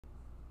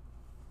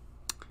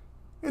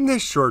In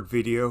this short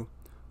video,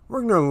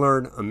 we're going to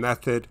learn a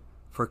method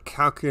for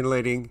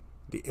calculating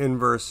the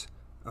inverse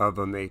of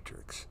a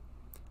matrix.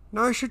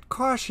 Now, I should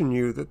caution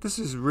you that this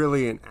is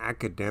really an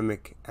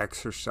academic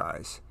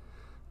exercise.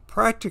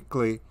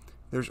 Practically,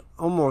 there's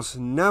almost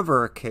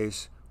never a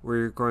case where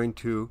you're going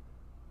to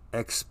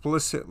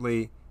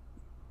explicitly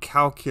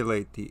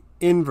calculate the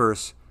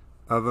inverse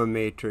of a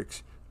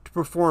matrix to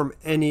perform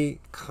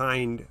any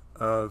kind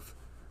of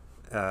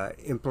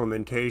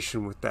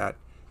implementation with that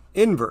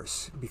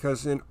inverse,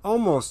 because in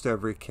almost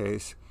every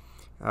case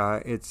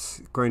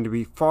it's going to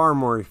be far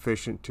more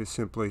efficient to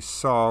simply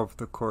solve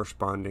the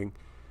corresponding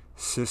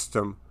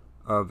system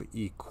of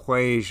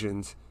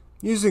equations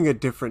using a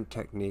different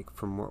technique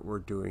from what we're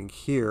doing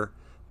here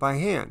by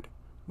hand.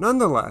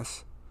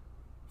 Nonetheless,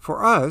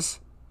 for us,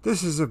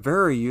 this is a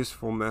very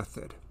useful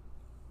method.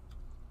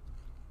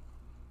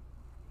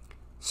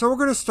 So we're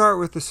going to start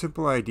with a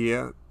simple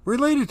idea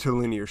related to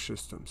linear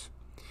systems.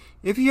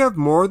 If you have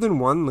more than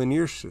one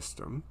linear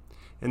system,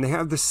 and they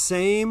have the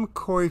same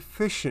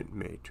coefficient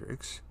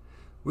matrix,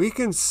 we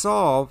can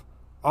solve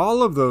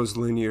all of those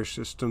linear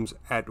systems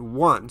at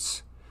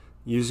once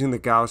using the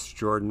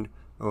Gauss-Jordan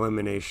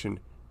elimination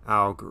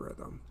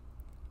algorithm.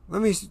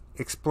 Let me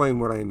explain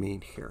what I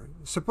mean here.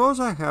 Suppose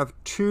I have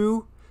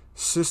two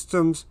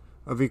systems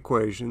of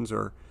equations,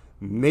 or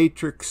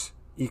matrix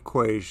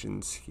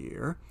equations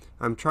here.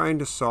 I'm trying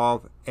to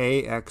solve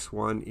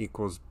ax1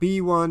 equals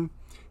b1,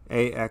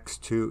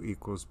 ax2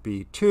 equals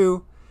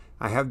b2.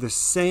 I have the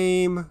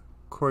same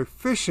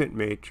coefficient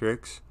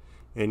matrix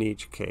in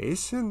each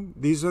case, and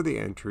these are the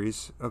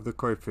entries of the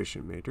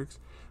coefficient matrix.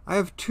 I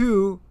have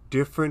two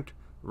different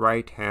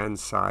right-hand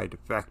side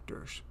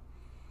vectors.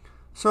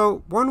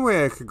 So one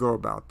way I could go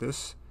about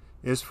this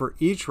is for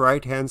each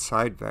right-hand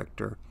side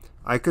vector,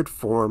 I could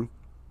form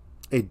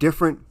a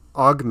different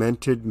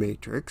augmented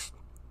matrix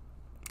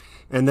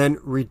and then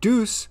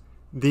reduce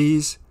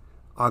these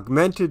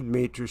augmented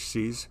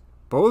matrices,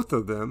 both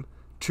of them,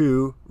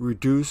 to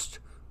reduced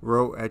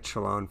row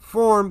echelon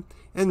form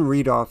and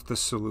read off the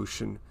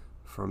solution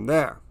from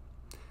there.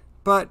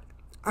 But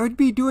I would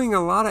be doing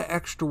a lot of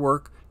extra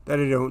work that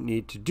I don't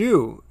need to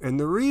do, and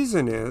the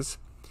reason is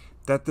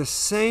that the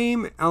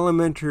same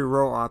elementary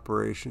row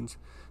operations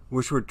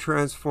which would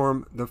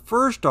transform the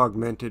first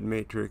augmented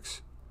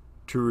matrix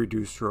to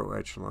reduced row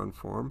echelon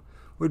form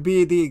would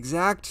be the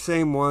exact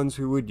same ones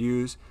we would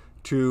use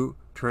to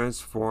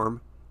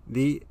transform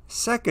the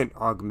second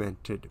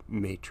augmented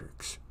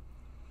matrix.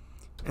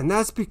 And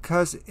that's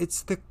because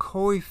it's the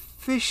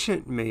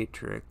coefficient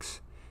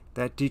matrix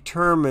that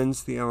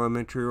determines the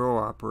elementary row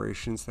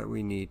operations that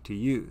we need to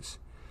use.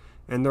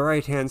 And the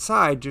right-hand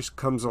side just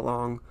comes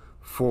along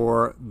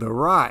for the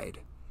ride.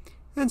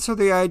 And so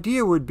the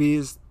idea would be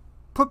is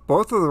put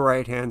both of the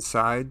right-hand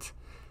sides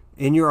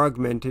in your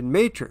augmented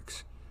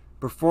matrix.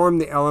 Perform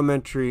the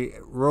elementary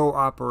row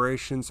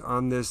operations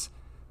on this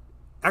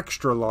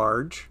extra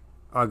large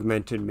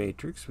augmented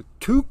matrix with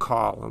two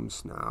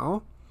columns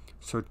now.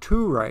 So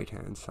two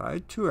right-hand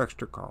side, two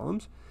extra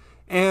columns,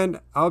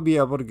 and I'll be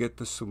able to get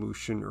the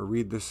solution or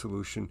read the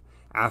solution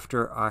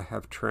after I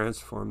have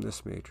transformed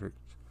this matrix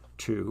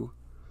to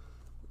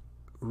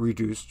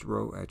reduced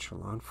row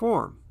echelon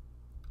form.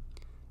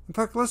 In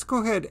fact, let's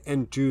go ahead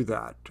and do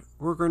that.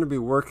 We're going to be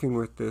working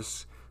with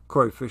this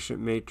coefficient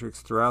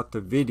matrix throughout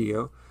the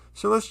video,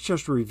 so let's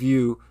just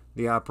review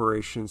the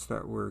operations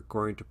that we're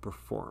going to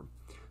perform.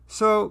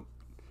 So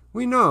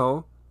we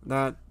know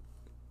that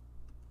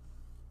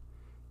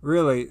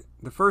really,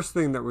 the first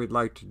thing that we'd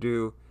like to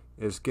do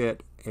is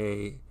get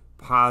a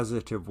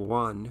positive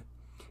 1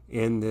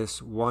 in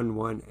this 1,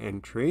 1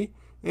 entry.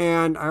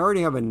 And I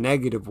already have a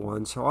negative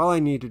 1, so all I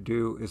need to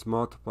do is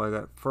multiply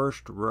that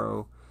first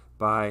row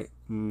by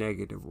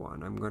negative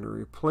 1. I'm going to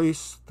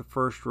replace the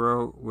first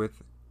row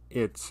with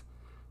its,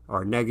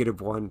 or negative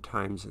 1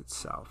 times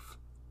itself.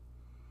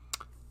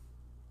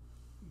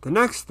 The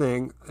next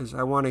thing is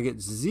I want to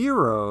get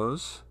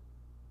zeros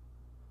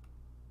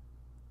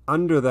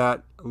under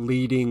that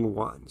leading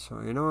 1. So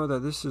I know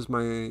that this is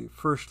my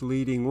first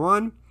leading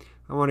 1.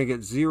 I want to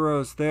get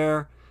zeros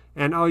there,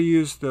 and I'll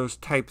use those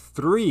type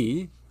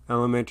 3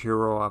 elementary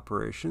row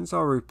operations.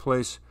 I'll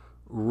replace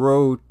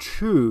row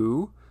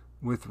 2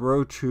 with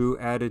row 2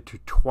 added to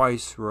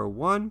twice row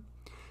 1,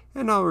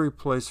 and I'll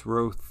replace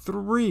row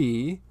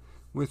 3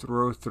 with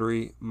row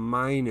 3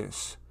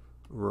 minus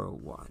row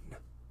 1.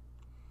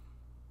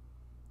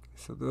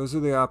 So those are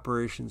the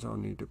operations I'll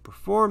need to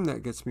perform.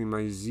 That gets me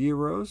my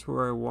zeros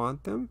where I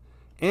want them.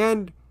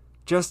 And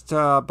just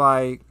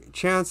by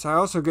chance, I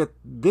also get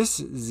this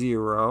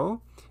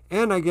 0,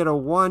 and I get a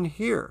 1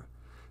 here.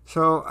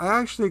 So I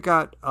actually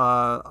got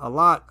a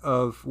lot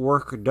of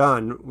work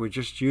done with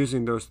just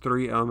using those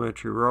 3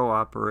 elementary row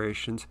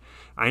operations.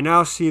 I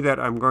now see that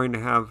I'm going to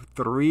have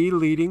 3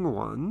 leading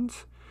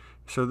 1s.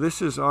 So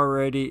this is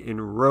already in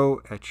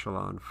row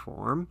echelon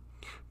form.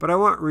 But I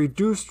want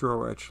reduced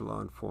row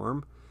echelon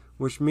form,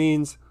 which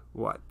means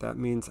what? That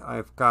means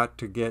I've got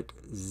to get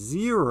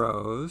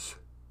zeros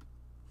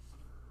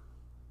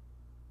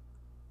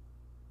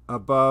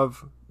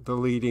above the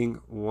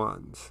leading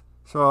 1s.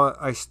 So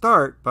I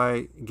start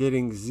by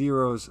getting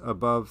zeros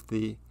above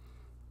the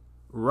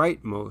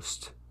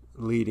rightmost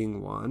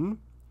leading one.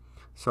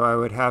 So I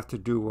would have to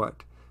do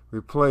what?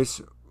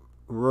 Replace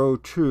row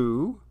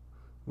 2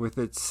 with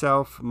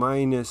itself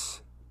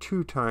minus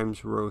 2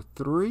 times row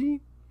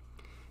 3.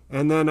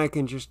 And then I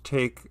can just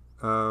take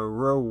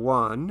row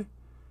 1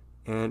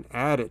 and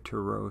add it to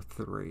row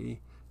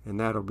 3. And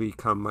that'll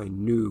become my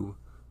new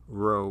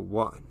row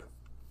 1.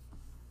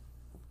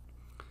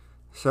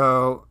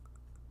 So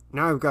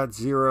now I've got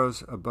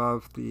zeros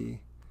above the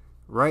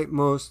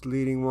rightmost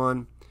leading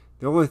one.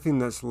 The only thing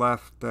that's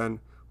left then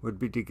would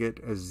be to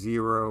get a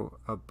 0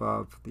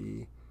 above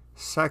the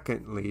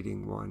second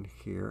leading one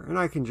here. And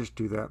I can just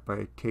do that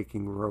by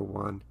taking row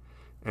 1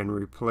 and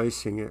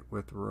replacing it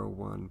with row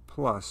 1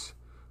 plus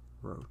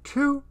row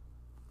 2.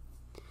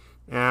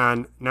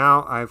 And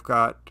now I've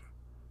got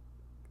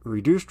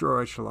reduced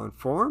row echelon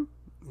form.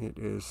 It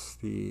is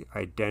the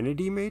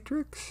identity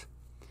matrix.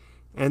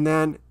 And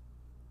then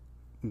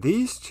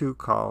these two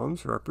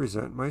columns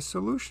represent my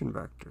solution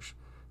vectors.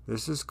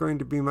 This is going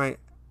to be my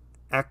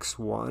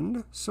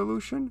x1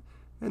 solution,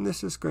 and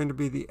this is going to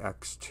be the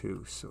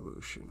x2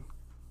 solution.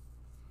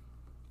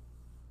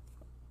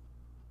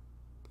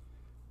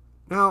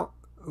 Now,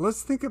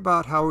 let's think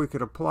about how we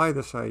could apply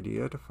this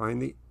idea to find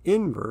the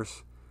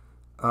inverse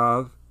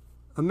of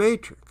a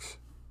matrix.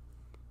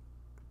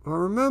 Well,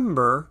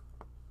 remember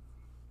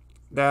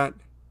that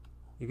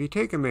if you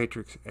take a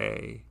matrix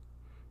A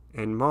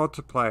and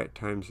multiply it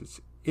times its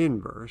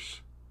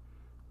inverse,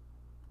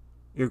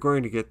 you're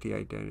going to get the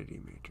identity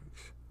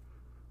matrix.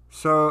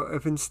 So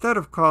if instead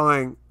of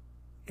calling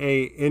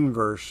A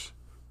inverse,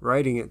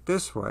 writing it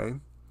this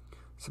way,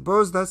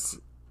 suppose that's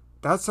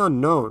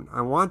unknown. I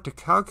want to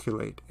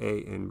calculate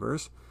A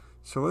inverse,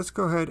 so let's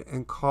go ahead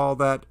and call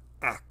that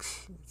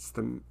X. It's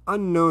the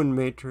unknown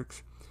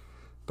matrix,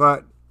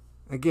 but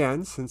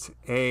again, since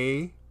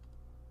A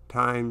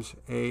times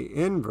A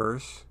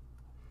inverse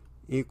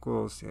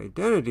equals the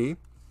identity,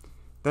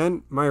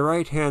 then my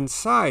right-hand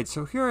side,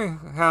 so here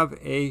I have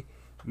a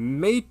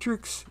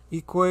matrix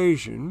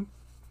equation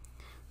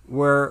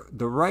where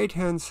the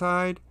right-hand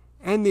side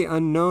and the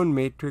unknown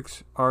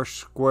matrix are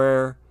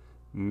square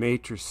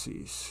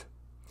matrices.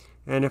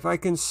 And if I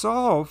can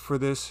solve for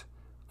this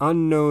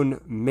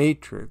unknown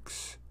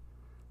matrix,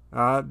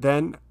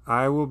 then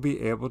I will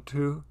be able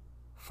to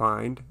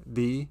find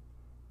the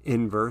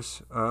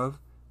inverse of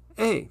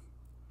A.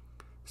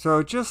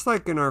 So just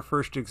like in our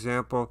first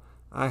example,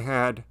 I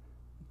had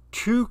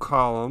 2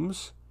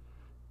 columns,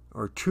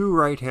 or 2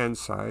 right-hand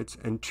sides,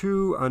 and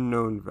 2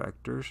 unknown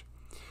vectors.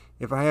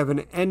 If I have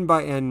an n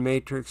by n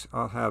matrix,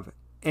 I'll have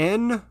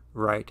n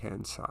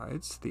right-hand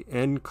sides, the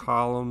n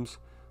columns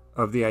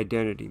of the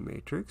identity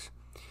matrix,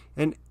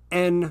 and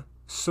n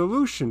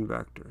solution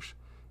vectors.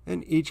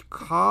 And each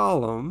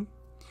column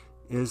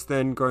is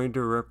then going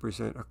to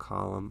represent a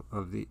column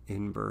of the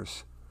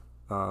inverse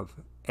of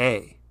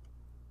A.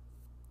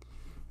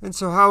 And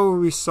so how will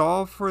we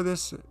solve for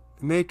this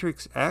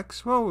matrix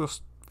X? Well, we'll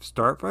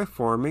start by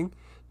forming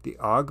the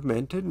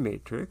augmented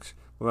matrix.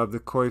 We'll have the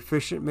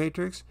coefficient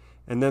matrix,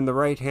 and then the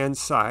right-hand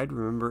side,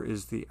 remember,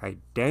 is the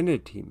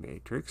identity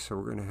matrix. So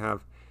we're going to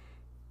have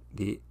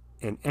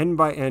an n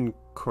by n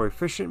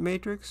coefficient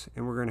matrix,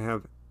 and we're going to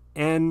have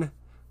n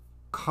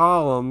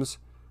columns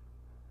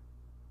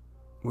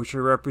which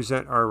will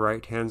represent our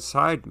right-hand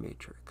side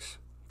matrix.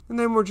 And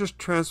then we'll just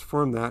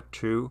transform that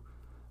to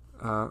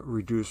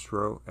reduced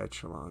row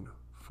echelon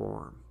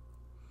form.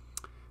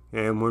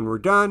 And when we're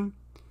done,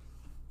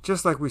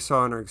 just like we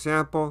saw in our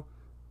example,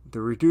 the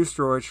reduced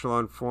row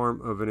echelon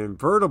form of an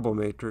invertible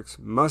matrix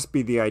must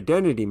be the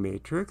identity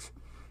matrix.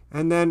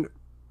 And then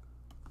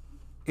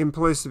in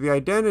place of the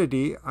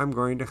identity, I'm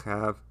going to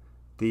have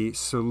the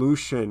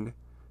solution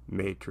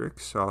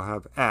matrix. So I'll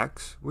have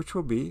X, which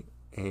will be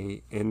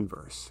A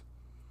inverse.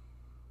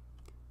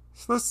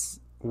 So let's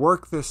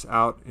work this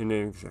out in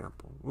an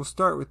example. We'll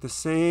start with the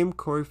same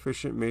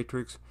coefficient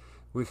matrix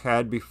we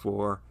had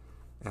before,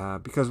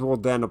 because we'll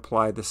then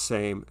apply the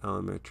same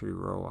elementary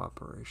row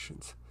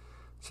operations.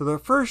 So the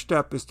first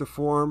step is to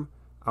form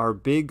our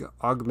big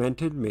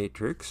augmented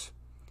matrix.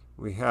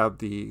 We have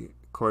the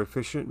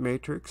coefficient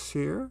matrix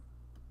here,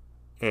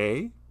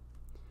 A,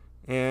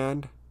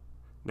 and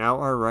now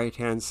our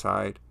right-hand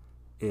side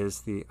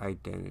is the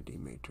identity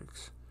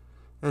matrix.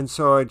 And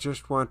so I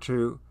just want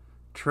to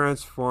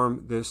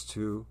transform this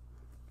to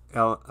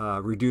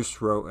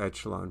reduced row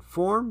echelon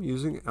form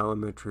using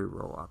elementary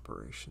row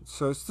operations.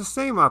 So it's the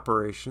same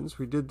operations.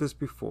 We did this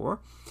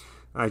before.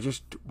 I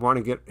just want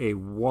to get a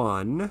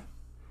 1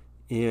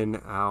 in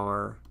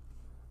our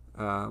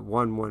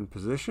 1, 1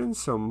 position.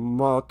 So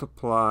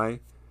multiply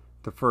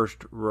the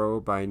first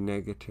row by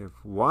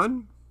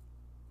 -1.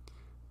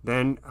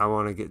 Then I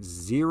want to get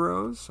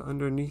zeros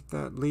underneath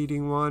that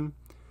leading one.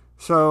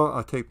 So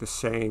I'll take the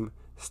same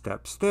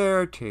steps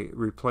there to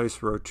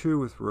replace row 2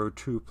 with row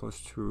 2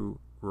 plus 2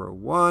 row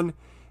 1,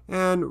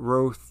 and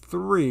row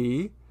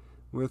 3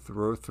 with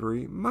row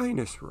 3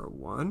 minus row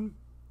 1.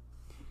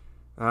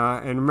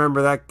 And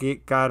remember,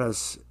 that got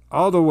us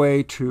all the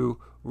way to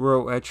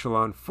row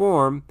echelon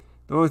form,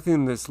 the only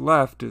thing that's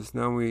left is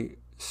now we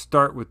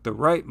start with the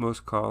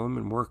rightmost column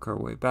and work our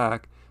way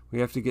back. We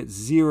have to get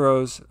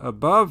zeros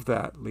above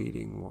that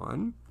leading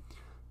one.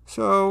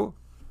 So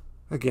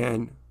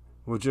again,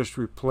 we'll just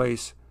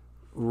replace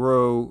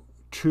row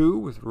 2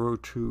 with row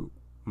 2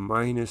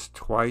 minus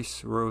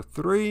twice row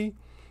 3,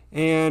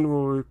 and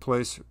we'll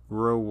replace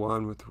row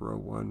 1 with row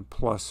 1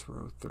 plus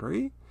row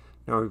 3.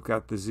 Now we've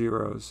got the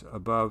zeros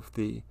above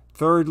the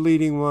third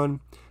leading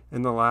one,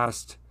 and the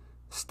last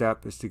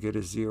step is to get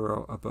a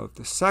 0 above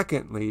the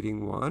second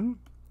leading one.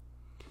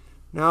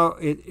 Now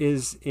it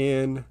is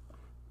in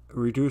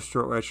reduced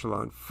row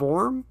echelon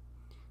form.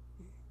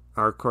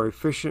 Our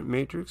coefficient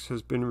matrix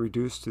has been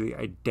reduced to the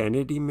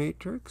identity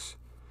matrix.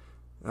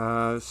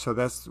 So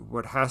that's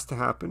what has to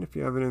happen if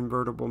you have an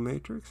invertible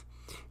matrix.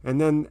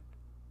 And then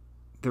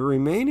the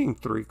remaining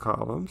 3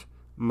 columns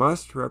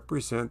must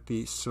represent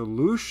the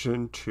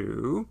solution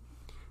to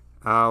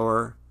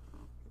our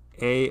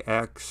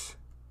AX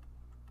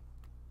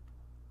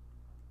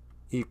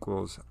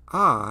equals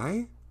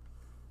I.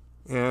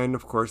 And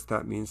of course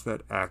that means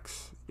that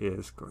X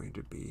is going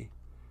to be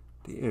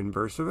the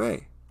inverse of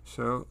A.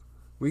 So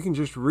we can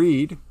just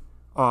read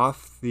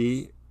off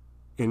the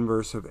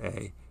inverse of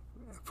A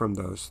from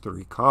those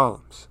 3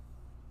 columns.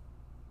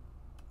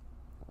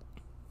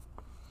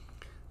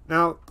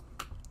 Now,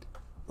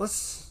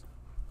 let's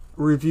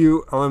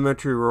review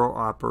elementary row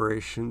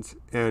operations.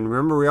 And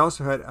remember, we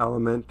also had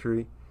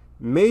elementary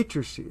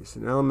matrices.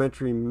 An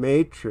elementary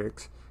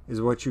matrix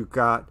is what you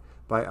got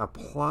by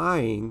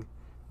applying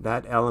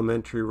that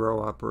elementary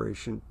row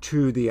operation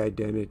to the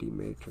identity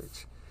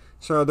matrix.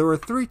 So there were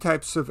 3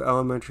 types of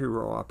elementary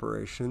row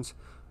operations.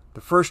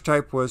 The first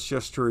type was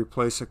just to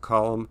replace a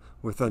column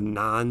with a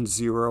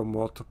non-zero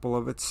multiple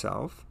of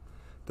itself.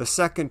 The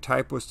second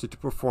type was to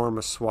perform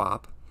a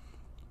swap.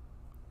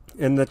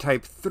 And the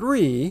type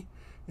 3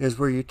 is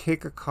where you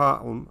take a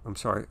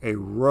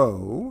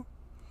row,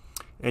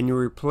 and you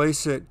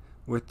replace it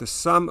with the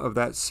sum of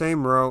that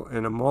same row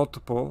and a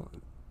multiple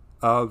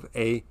of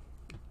a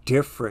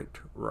different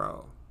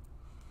row.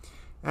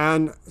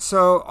 And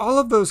so all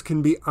of those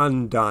can be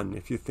undone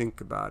if you think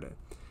about it.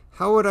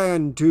 How would I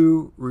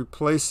undo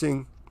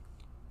replacing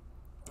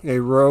a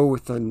row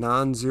with a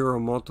non-zero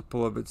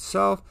multiple of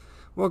itself?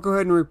 Well, go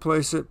ahead and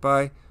replace it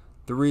by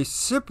the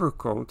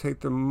reciprocal.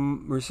 Take the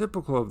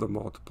reciprocal of the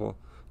multiple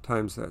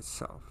times that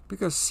self,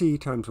 because c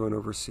times 1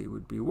 over c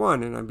would be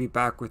 1, and I'd be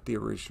back with the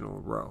original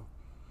row.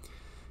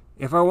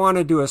 If I want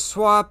to do a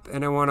swap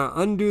and I want to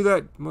undo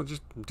that, we'll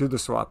just do the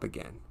swap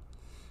again.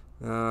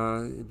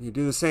 If you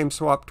do the same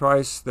swap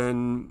twice,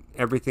 then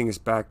everything is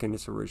back in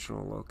its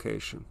original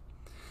location.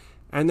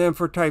 And then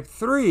for type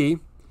 3,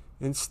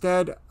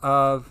 instead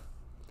of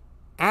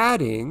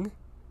adding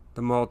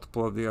the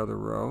multiple of the other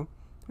row,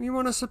 you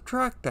want to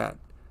subtract that.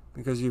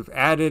 Because you've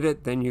added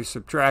it, then you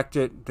subtract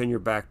it, then you're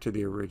back to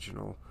the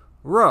original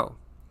row.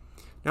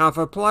 Now if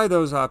I apply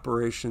those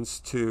operations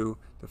to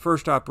the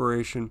first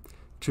operation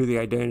to the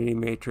identity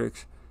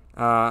matrix,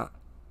 I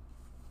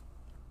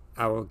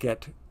will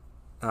get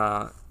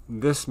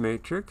this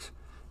matrix,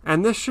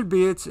 and this should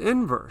be its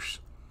inverse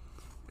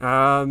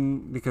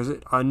because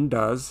it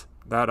undoes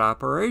that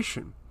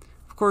operation.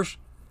 Of course,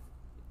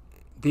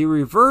 the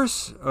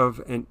reverse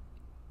of an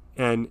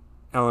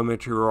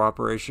elementary row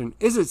operation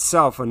is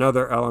itself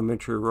another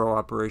elementary row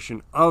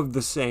operation of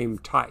the same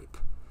type.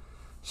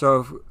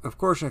 So of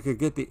course I could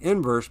get the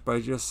inverse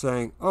by just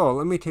saying, oh,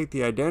 let me take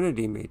the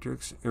identity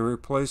matrix and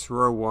replace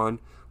row 1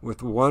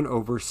 with 1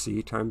 over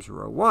c times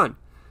row 1.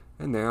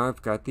 And there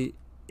I've got the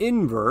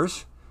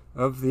inverse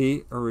of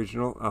the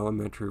original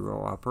elementary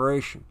row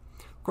operation.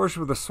 Of course,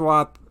 with a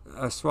swap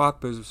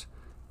is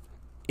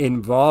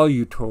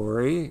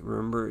involutory.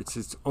 Remember, it's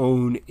its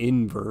own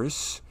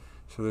inverse.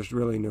 So there's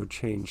really no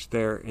change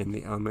there in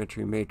the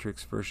elementary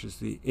matrix versus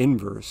the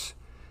inverse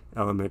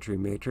elementary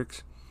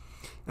matrix.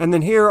 And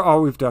then here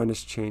all we've done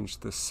is change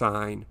the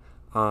sign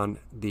on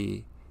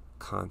the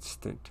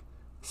constant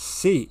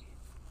c.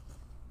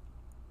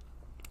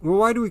 Well,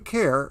 why do we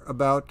care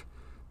about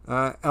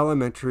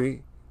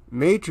elementary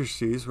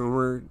matrices when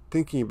we're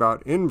thinking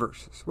about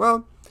inverses?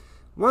 Well,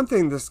 one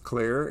thing that's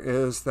clear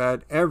is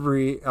that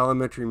every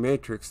elementary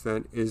matrix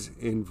then is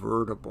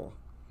invertible.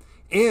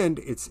 And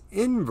its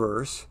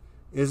inverse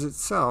is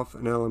itself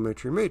an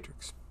elementary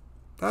matrix.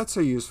 That's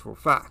a useful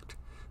fact.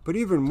 But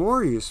even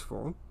more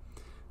useful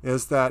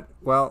is that,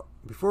 well,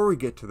 before we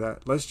get to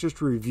that, let's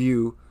just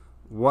review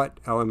what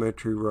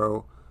elementary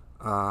row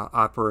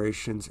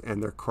operations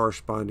and their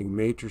corresponding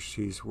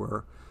matrices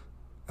were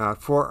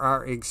for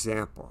our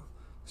example.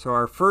 So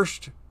our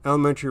first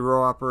elementary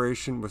row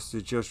operation was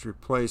to just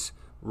replace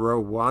row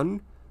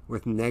 1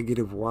 with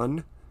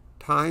 -1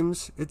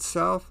 times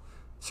itself.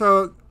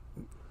 So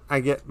I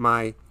get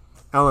my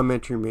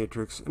elementary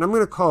matrix, and I'm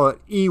going to call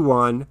it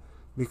E1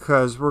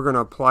 because we're going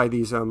to apply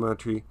these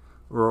elementary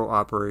row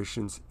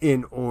operations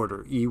in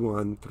order,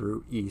 E1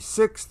 through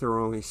E6. There were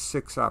only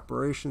 6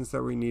 operations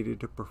that we needed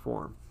to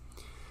perform.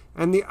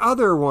 And the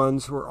other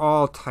ones were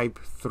all type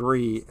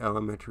 3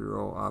 elementary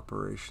row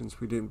operations.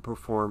 We didn't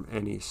perform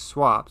any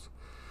swaps.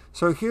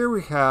 So here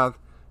we have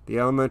the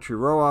elementary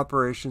row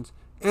operations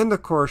and the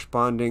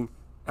corresponding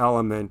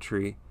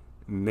elementary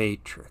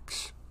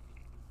matrix.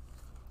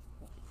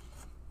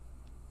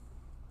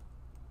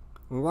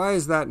 Why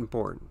is that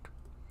important?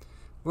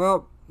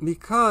 Well,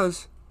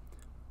 because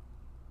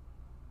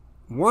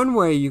one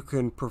way you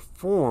can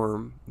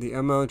perform the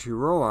elementary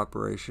row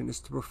operation is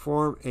to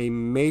perform a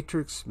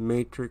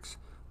matrix-matrix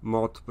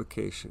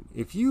multiplication.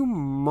 If you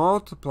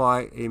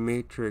multiply a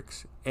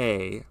matrix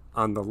A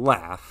on the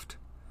left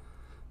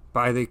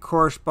by the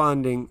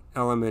corresponding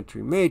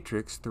elementary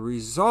matrix, the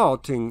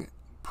resulting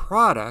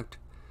product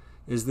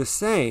is the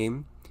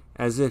same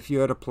as if you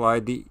had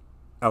applied the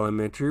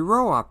elementary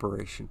row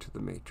operation to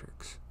the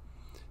matrix.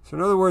 So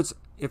in other words,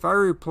 if I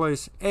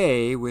replace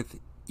A with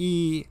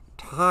E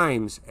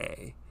times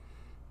A,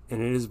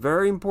 and it is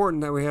very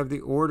important that we have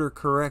the order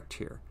correct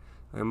here.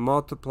 I'm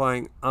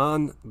multiplying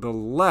on the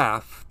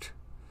left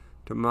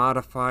to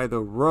modify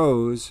the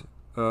rows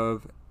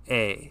of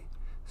A.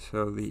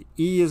 So the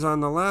E is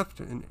on the left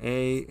and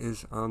A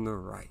is on the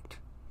right.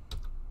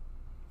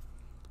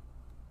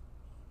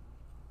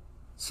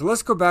 So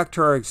let's go back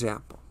to our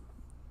example.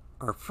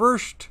 Our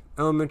first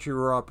elementary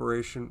row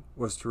operation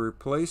was to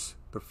replace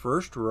the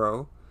first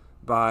row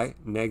by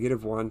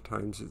 -1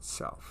 times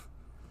itself.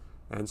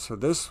 And so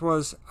this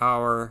was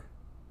our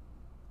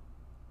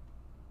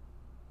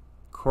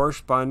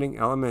corresponding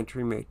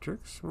elementary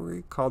matrix.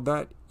 We called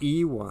that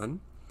E1.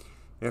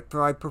 If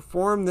I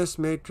perform this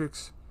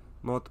matrix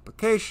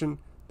multiplication,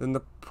 then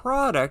the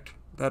product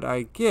that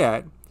I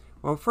get,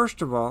 well,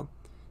 first of all,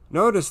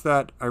 notice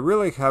that I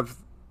really have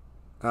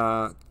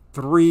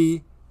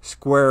 3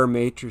 square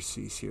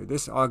matrices here.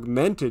 This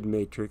augmented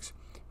matrix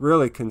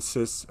really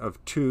consists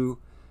of 2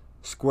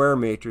 square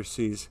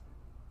matrices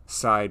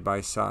side by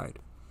side.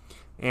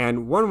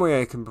 And one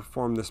way I can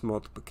perform this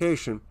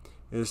multiplication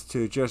is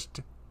to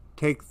just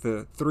take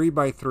the 3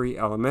 by 3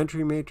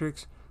 elementary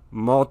matrix,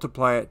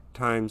 multiply it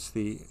times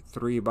the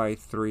 3 by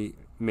 3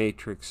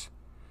 matrix,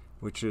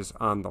 which is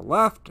on the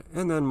left,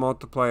 and then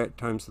multiply it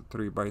times the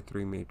 3 by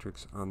 3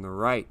 matrix on the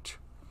right.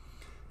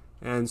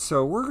 And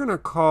so we're going to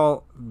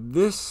call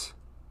this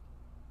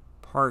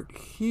part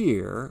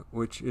here,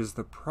 which is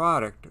the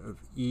product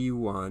of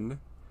E1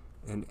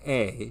 and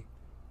A,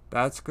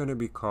 that's going to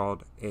be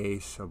called A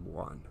sub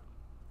 1.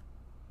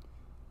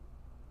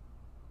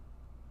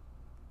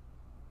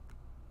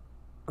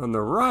 On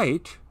the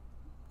right,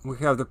 we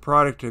have the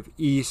product of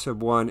E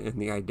sub 1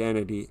 and the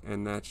identity,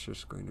 and that's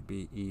just going to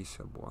be E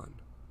sub 1.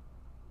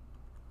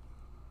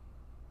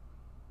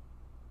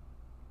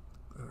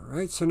 All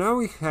right, so now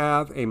we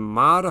have a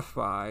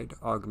modified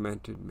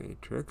augmented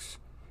matrix,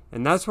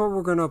 and that's what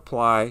we're going to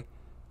apply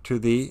to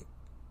the,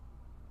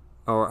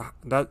 or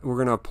that we're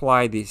going to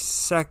apply the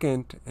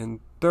second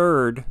and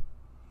third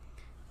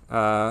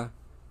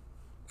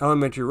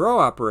elementary row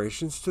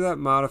operations to that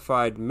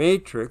modified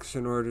matrix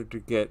in order to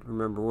get,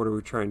 remember, what are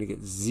we trying to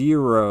get?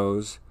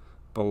 Zeros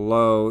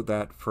below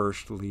that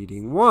first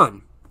leading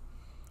one.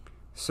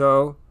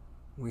 So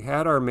we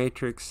had our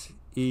matrix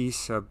E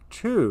sub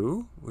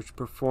 2, which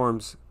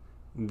performs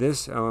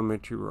this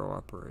elementary row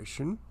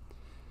operation.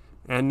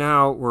 And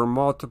now we're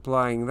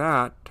multiplying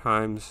that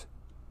times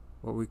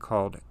what we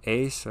called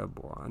A sub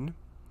 1.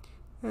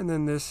 And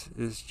then this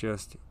is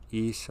just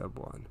E sub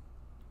 1.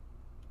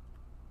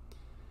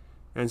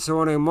 And so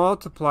when I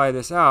multiply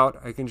this out,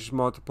 I can just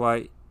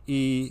multiply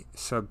E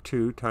sub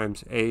 2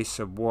 times A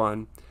sub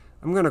 1.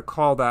 I'm going to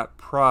call that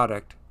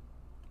product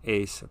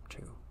A sub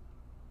 2.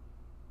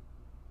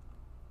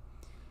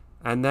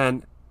 And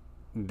then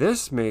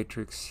this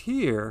matrix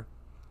here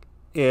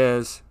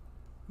is,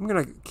 I'm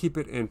going to keep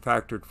it in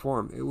factored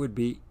form. It would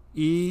be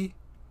E2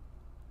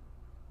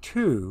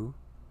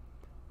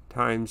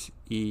 times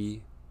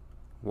E1.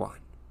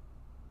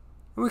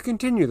 And we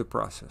continue the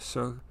process.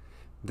 So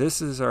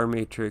this is our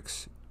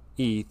matrix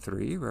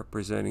E3,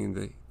 representing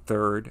the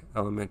third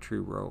elementary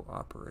row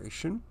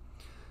operation.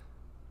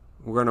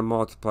 We're going to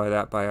multiply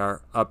that by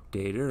our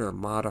updated or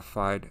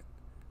modified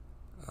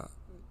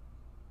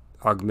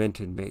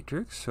augmented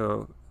matrix.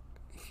 So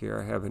here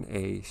I have an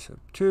A sub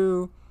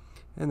 2,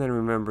 and then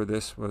remember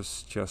this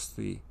was just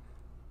the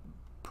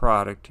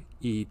product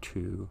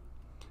E2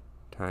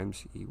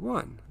 times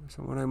E1.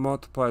 So when I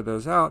multiply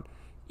those out,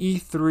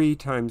 E3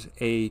 times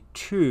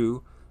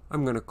A2,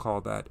 I'm going to call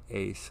that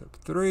A sub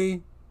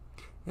 3,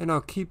 and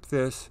I'll keep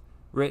this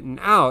written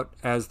out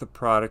as the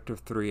product of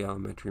 3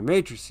 elementary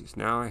matrices.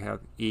 Now I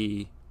have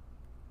E3,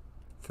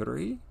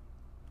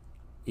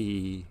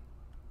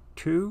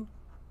 E2,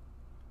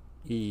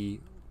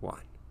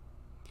 E1.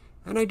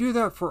 And I do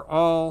that for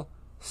all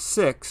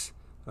 6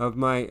 of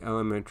my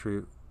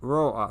elementary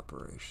row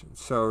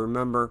operations. So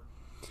remember,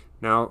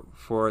 now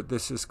for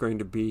this is going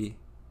to be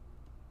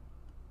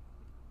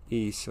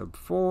E sub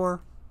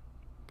 4,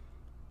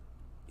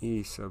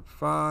 E sub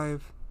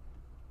 5,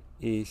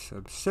 E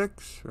sub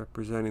 6,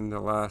 representing the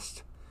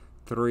last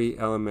 3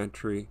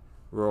 elementary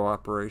row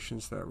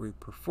operations that we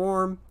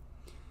perform.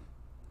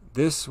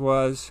 this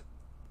was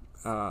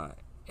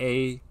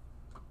A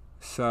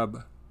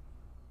sub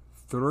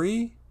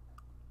 3,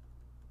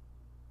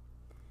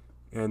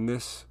 and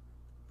this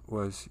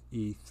was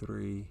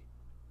E3,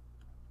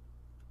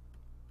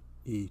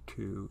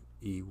 E2,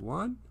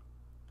 E1.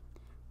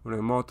 When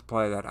I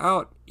multiply that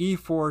out,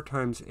 E4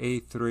 times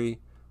A3,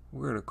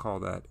 we're going to call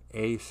that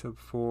A sub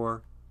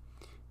 4.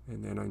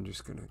 And then I'm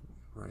just going to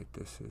write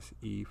this as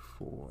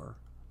E4,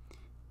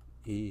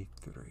 E3,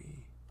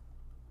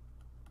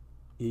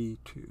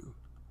 E2,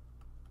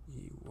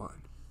 E1.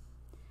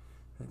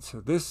 And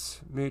so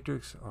this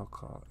matrix I'll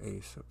call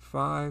A sub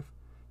 5.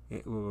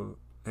 It will,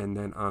 and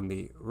then on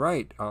the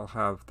right I'll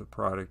have the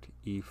product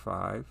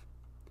E5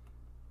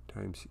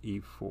 times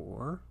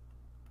E4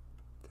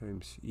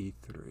 times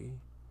E3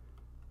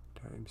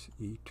 times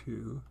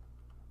E2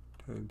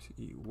 times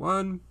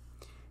E1.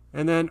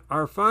 And then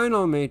our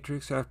final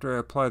matrix, after I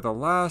apply the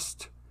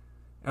last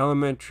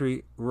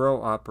elementary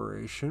row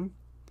operation,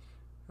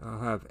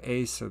 I'll have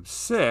A sub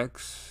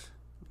 6,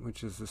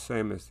 which is the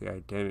same as the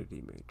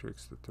identity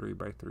matrix, the 3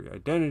 by 3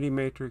 identity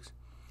matrix.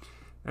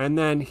 And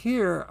then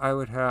here I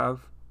would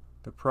have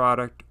the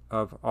product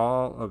of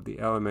all of the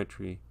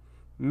elementary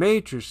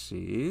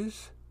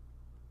matrices,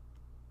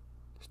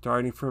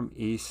 starting from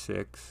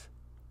E6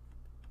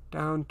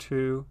 down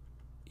to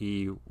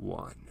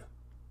E1.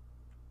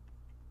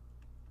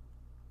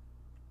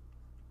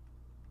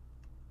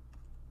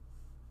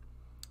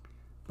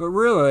 But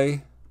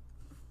really,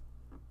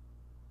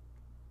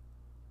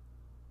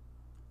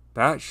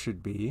 that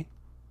should be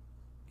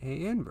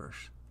A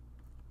inverse.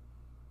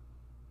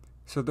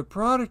 So the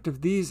product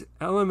of these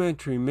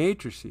elementary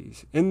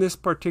matrices in this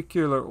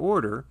particular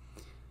order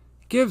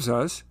gives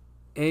us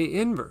A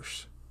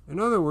inverse. In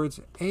other words,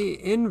 A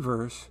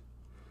inverse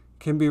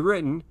can be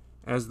written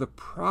as the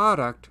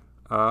product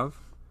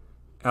of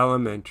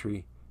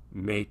elementary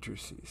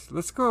matrices.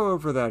 Let's go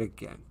over that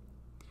again.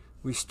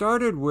 We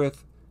started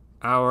with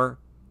our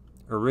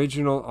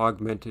original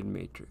augmented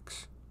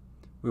matrix.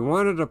 We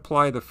wanted to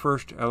apply the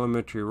first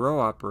elementary row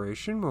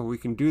operation. Well, we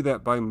can do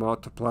that by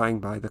multiplying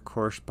by the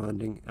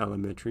corresponding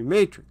elementary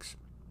matrix.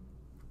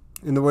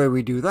 And the way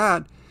we do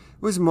that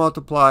was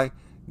multiply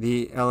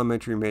the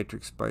elementary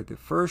matrix by the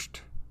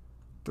first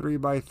 3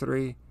 by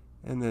 3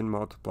 and then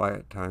multiply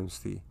it times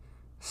the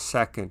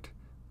second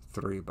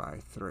 3 by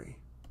 3.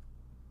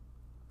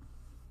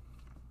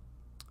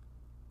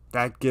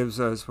 That gives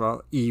us,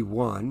 well,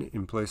 E1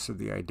 in place of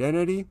the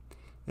identity.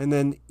 And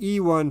then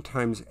E1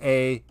 times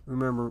A,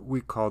 remember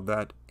we called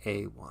that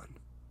A1.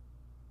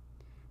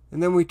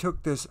 And then we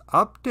took this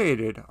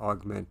updated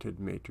augmented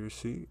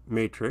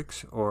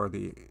matrix, or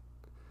the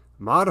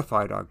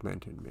modified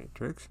augmented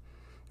matrix,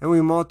 and we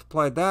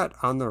multiplied that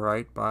on the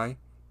right by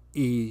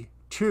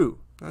E2.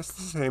 That's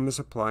the same as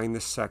applying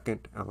the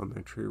second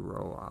elementary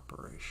row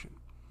operation.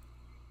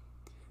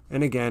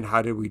 And again,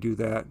 how did we do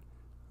that?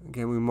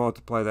 Again, we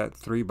multiply that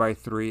 3 by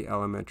 3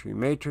 elementary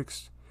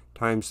matrix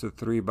times the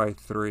 3 by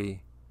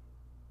 3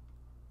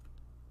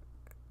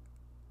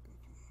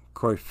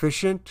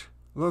 coefficient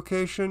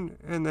location,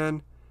 and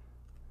then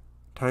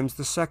times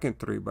the second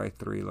 3 by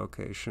 3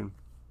 location.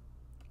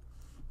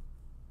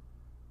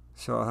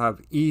 So I'll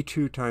have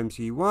E2 times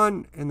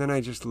E1, and then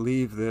I just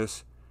leave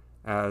this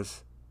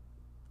as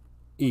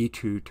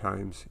E2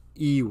 times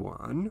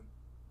E1.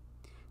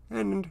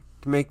 And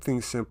to make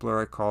things simpler,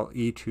 I call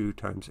E2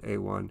 times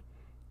A1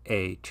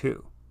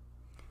 A2.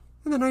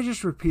 And then I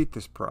just repeat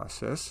this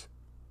process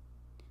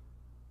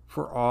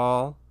for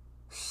all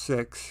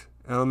 6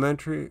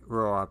 elementary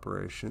row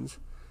operations,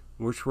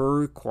 which were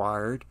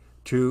required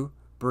to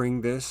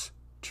bring this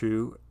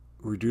to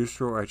reduced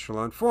row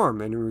echelon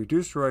form. And in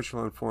reduced row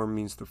echelon form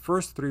means the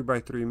first 3 by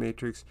 3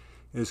 matrix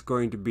is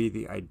going to be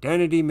the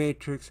identity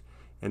matrix,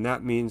 and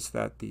that means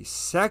that the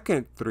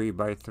second 3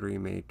 by 3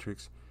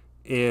 matrix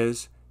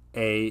is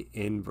A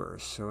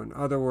inverse. So in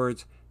other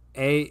words,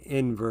 A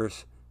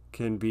inverse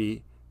can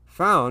be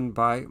found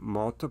by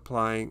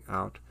multiplying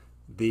out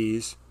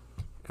these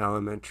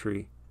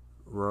elementary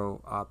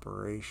row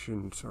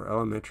operations or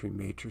elementary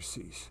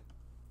matrices.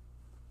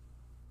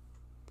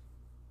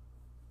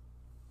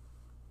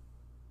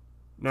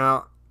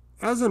 Now,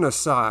 as an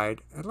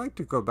aside, I'd like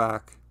to go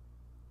back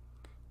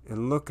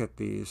and look at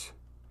these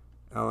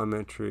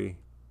elementary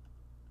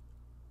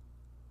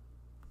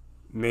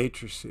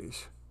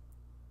matrices.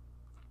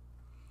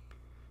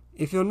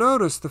 If you'll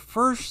notice, the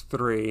first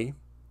 3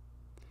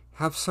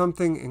 have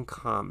something in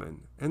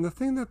common. And the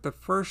thing that the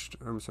first,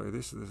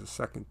 this is the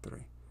second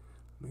 3.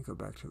 Let me go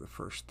back to the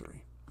first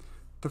 3.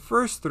 The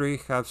first 3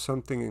 have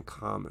something in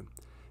common.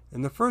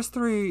 And the first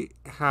 3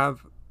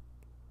 have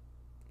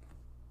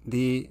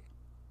the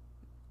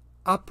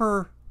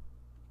upper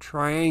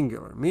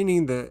triangular,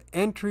 meaning the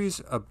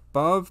entries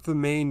above the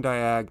main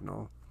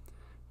diagonal,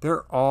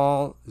 they're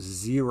all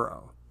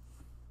 0.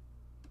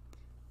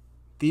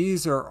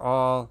 These are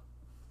all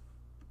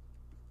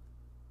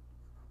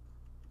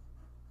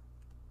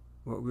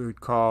what we would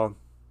call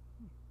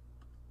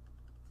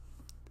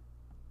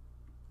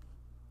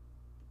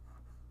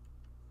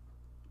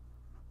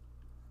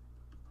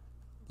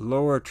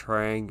lower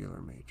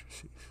triangular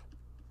matrices.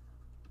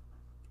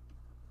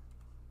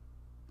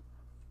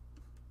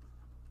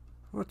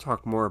 We'll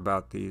talk more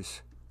about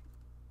these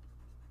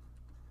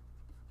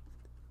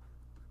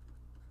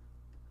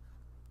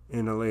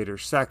in a later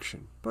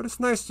section, but it's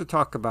nice to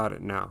talk about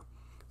it now.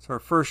 It's our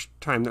first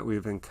time that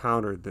we've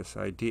encountered this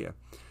idea.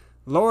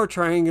 Lower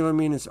triangular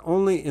means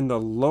only in the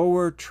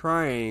lower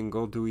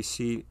triangle do we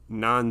see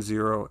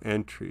non-zero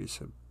entries.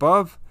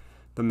 Above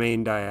the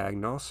main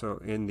diagonal, so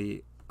in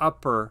the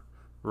upper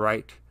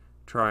right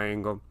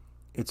triangle,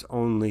 it's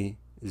only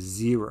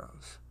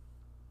zeros.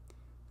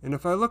 And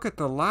if I look at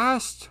the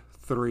last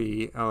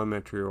three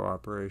elementary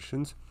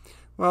operations,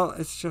 well,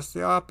 it's just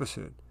the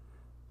opposite.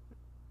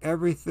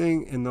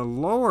 Everything in the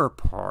lower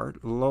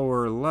part,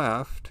 lower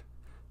left,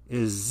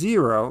 is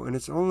 0, and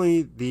it's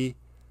only the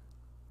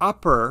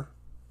upper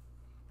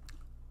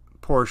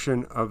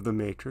portion of the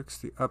matrix,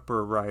 the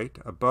upper right,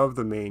 above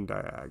the main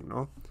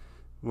diagonal,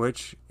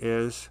 which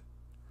is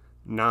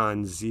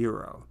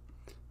non-zero.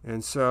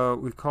 And so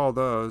we call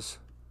those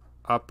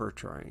upper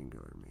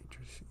triangular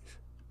matrices.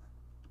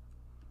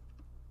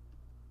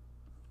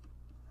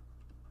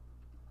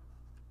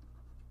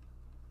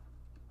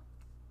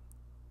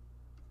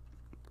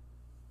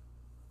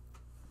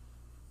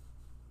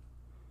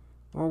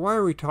 Well, why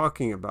are we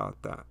talking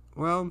about that?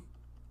 Well,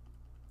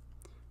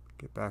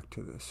 get back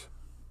to this.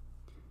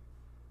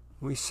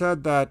 We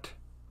said that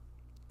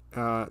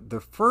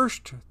the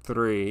first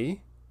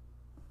three,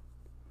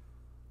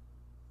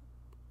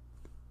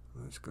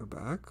 let's go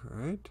back,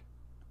 right?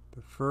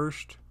 The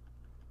first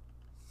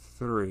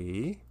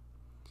three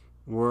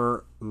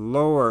were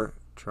lower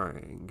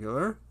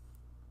triangular,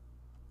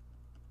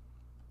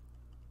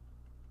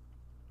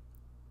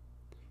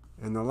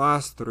 and the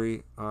last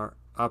three are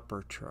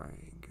upper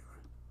triangular.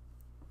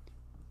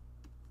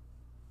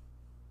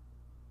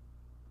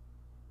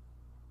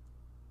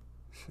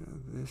 So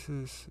this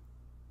is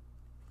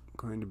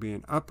going to be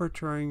an upper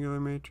triangular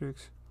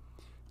matrix,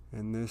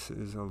 and this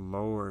is a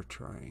lower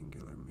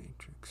triangular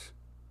matrix.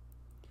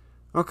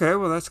 Okay,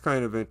 well, that's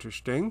kind of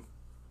interesting.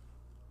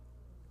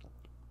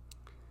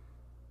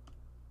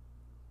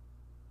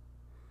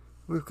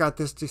 We've got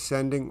this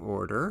descending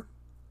order.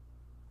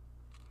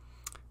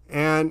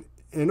 And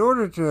in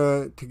order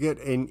to get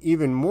an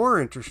even more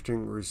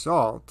interesting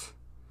result,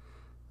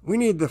 we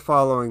need the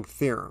following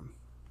theorem.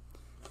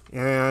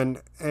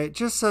 And it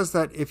just says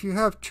that if you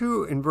have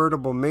two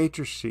invertible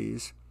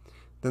matrices,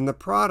 then the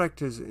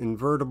product is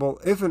invertible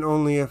if and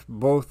only if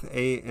both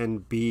A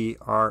and B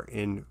are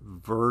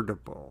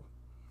invertible.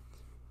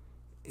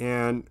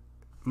 And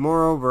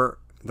moreover,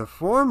 the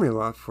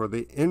formula for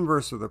the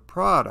inverse of the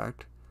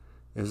product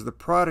is the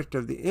product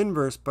of the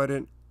inverse, but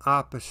in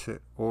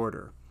opposite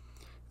order.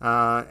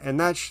 And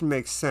that should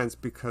make sense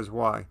because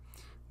why?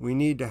 We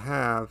need to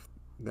have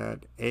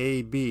that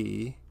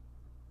AB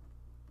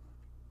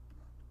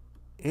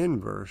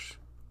inverse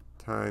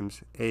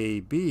times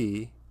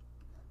AB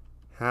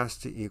has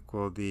to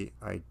equal the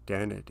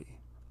identity.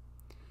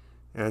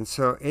 And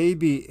so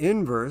AB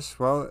inverse,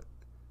 well,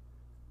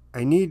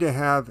 I need to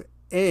have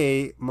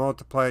A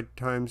multiplied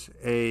times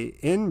A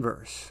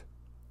inverse.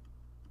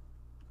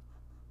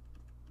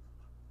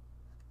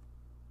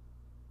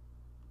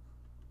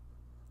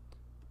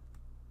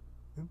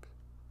 Oops.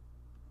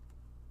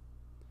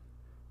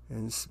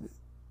 And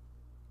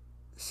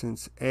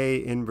since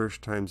A inverse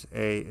times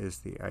A is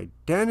the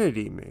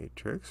identity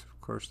matrix,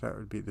 of course that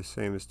would be the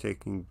same as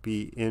taking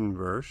B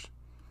inverse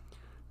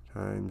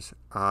times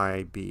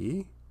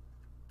IB.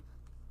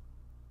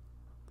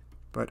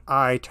 But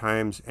I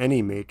times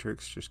any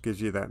matrix just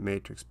gives you that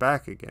matrix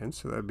back again,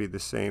 so that would be the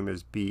same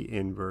as B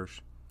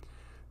inverse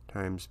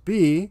times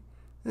B.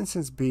 And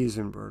since B is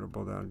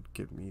invertible, that would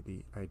give me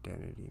the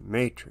identity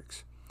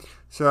matrix.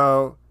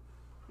 So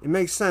it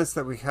makes sense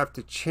that we have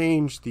to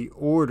change the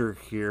order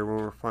here when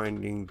we're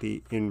finding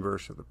the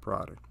inverse of the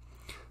product.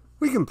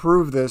 We can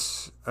prove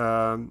this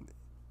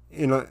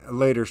in a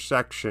later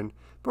section,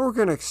 but we're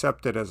going to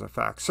accept it as a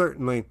fact.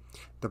 Certainly,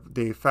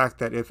 the fact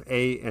that if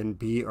A and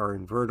B are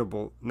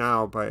invertible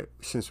now,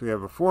 since we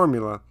have a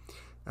formula,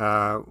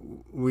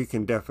 we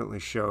can definitely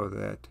show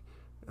that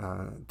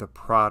the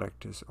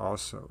product is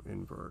also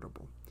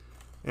invertible.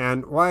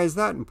 And why is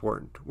that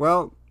important?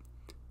 Well,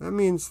 that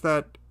means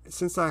that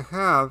since I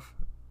have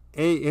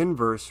A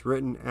inverse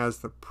written as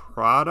the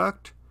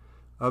product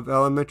of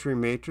elementary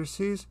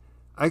matrices,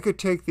 I could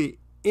take the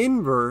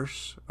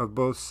inverse of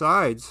both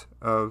sides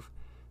of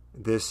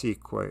this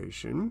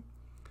equation.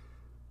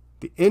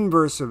 The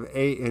inverse of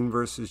A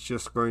inverse is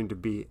just going to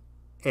be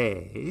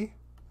A.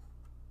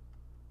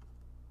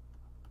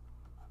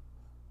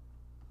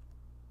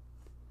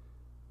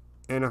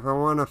 And if I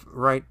want to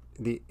write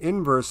the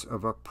inverse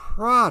of a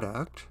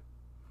product,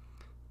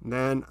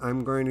 then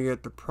I'm going to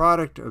get the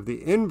product of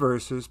the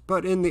inverses,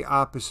 but in the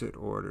opposite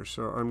order.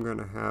 So I'm going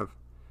to have,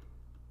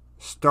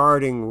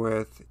 starting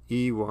with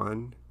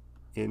E1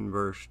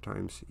 inverse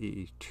times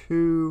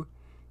E2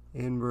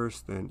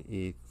 inverse, then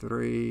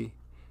E3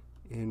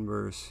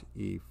 inverse,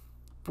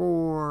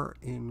 E4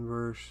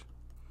 inverse,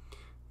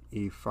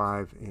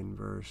 E5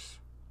 inverse,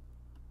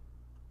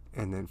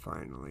 and then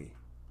finally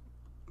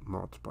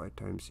multiply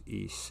times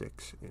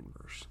E6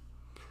 inverse.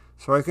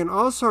 So I can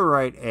also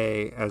write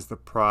A as the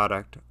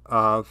product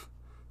of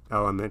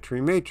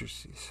elementary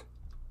matrices.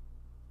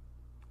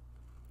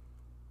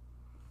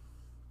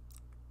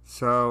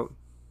 So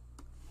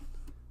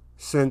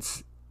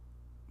since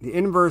the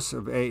inverse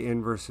of A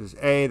inverse is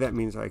A, that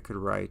means I could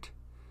write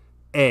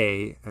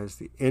A as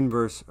the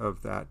inverse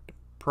of that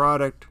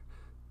product,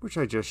 which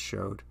I just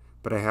showed,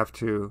 but I have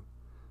to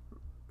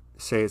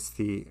say it's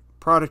the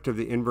product of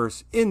the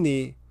inverse in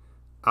the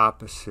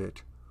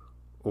opposite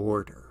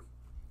order.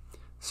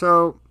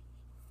 So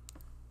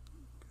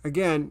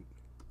again,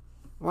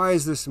 why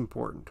is this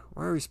important?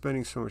 Why are we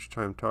spending so much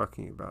time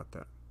talking about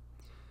that?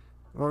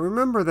 Well,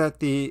 remember that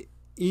the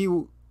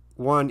E1,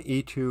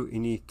 E2,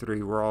 and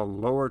E3 were all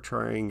lower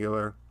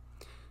triangular,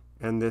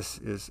 and this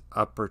is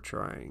upper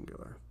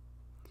triangular.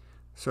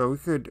 So we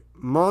could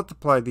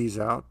multiply these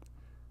out.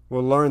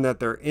 We'll learn that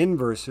their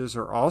inverses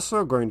are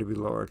also going to be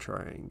lower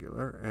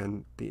triangular,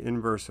 and the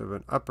inverse of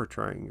an upper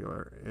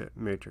triangular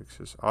matrix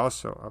is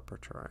also upper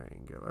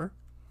triangular.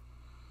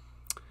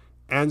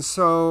 And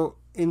so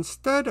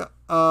instead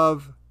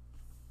of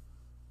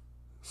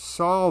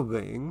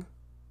solving,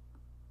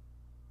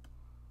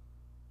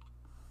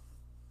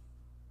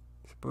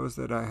 suppose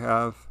that I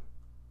have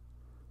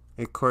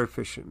a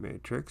coefficient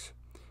matrix,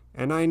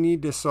 and I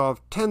need to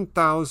solve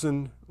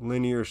 10,000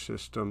 linear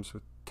systems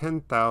with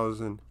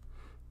 10,000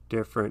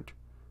 different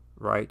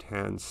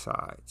right-hand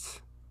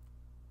sides.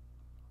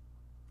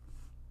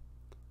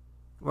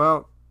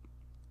 Well,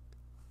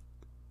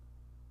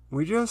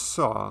 we just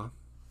saw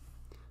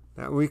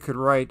that we could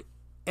write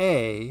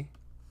A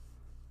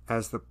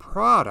as the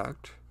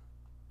product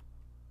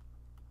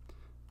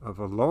of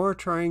a lower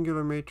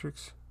triangular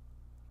matrix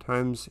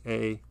times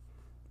a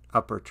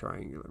upper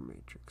triangular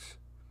matrix.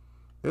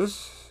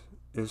 This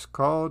is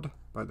called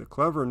by the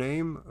clever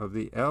name of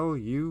the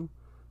LU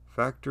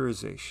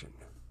factorization.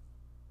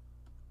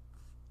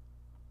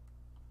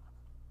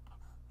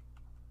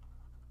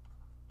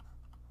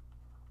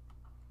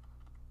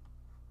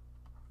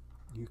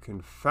 You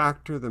can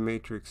factor the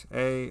matrix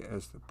A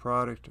as the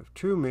product of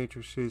two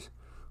matrices,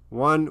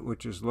 one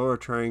which is lower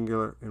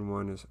triangular and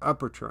one is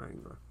upper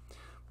triangular.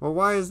 Well,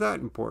 why is that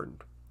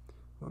important?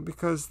 Well,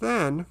 because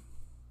then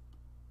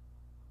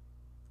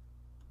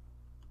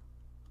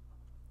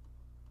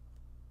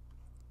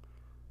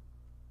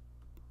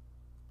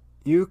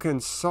you can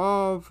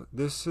solve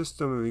this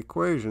system of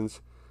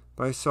equations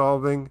by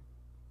solving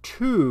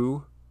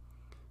two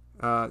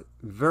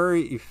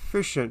very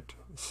efficient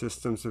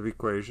systems of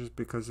equations,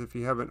 because if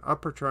you have an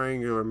upper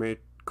triangular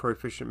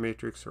coefficient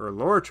matrix or a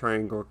lower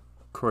triangle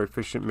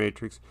coefficient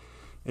matrix,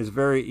 it's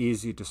very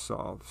easy to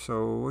solve.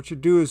 So what you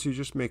do is you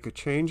just make a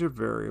change of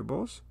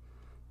variables.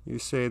 You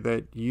say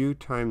that u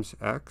times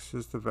x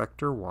is the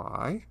vector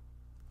y,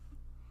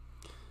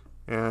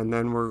 and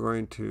then we're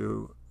going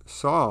to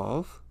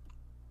solve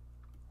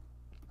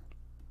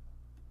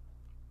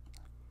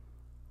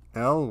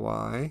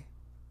Ly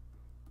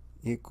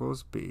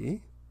equals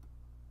b,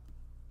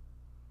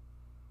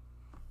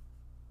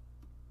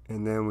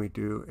 and then we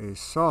do a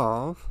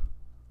solve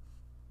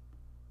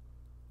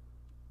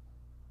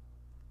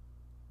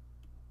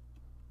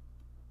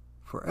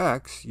for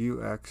x,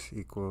 ux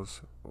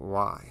equals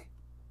y.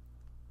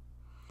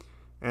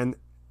 And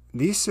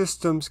these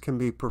systems can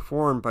be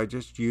performed by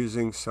just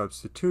using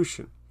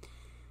substitution.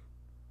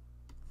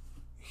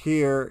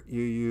 Here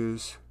you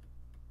use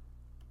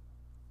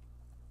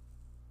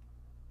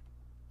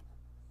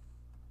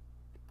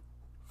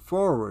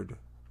forward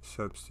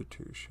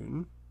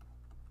substitution,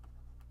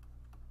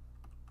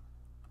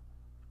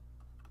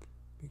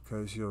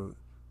 because you'll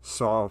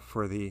solve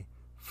for the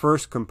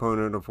first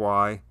component of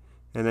y,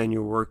 and then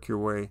you work your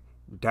way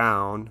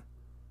down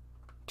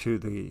to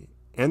the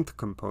nth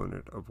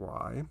component of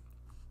y.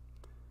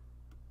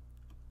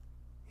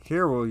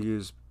 Here we'll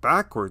use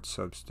backward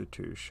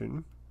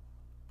substitution,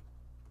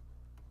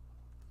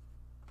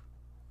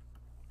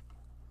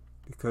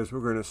 because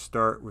we're going to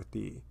start with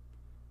the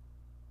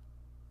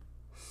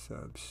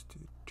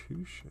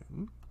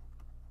substitution.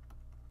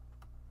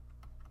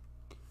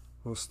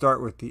 We'll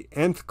start with the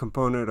nth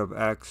component of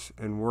x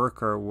and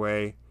work our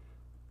way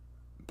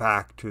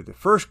back to the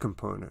first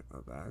component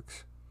of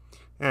x.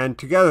 And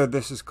together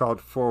this is called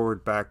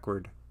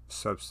forward-backward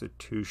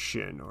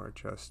substitution, or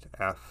just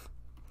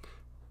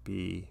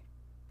FBS.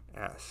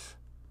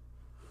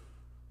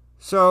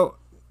 So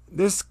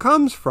this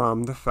comes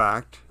from the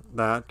fact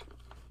that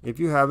if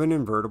you have an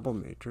invertible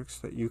matrix,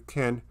 that you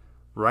can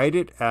write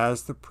it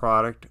as the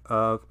product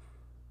of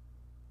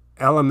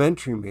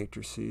elementary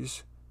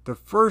matrices. The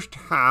first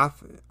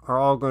half are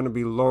all going to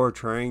be lower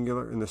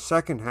triangular, and the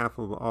second half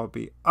will all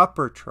be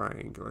upper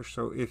triangular.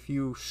 So if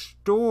you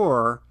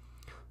store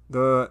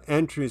the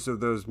entries of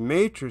those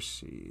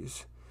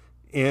matrices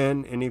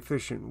in an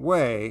efficient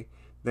way,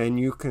 then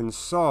you can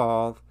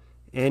solve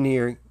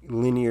any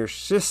linear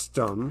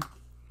system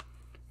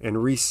and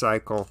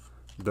recycle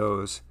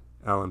those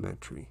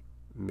elementary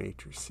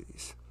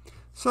matrices.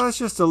 So that's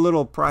just a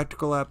little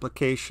practical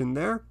application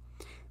there.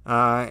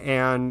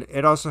 And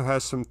it also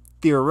has some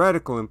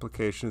theoretical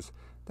implications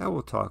that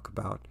we'll talk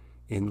about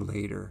in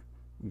later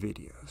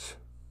videos.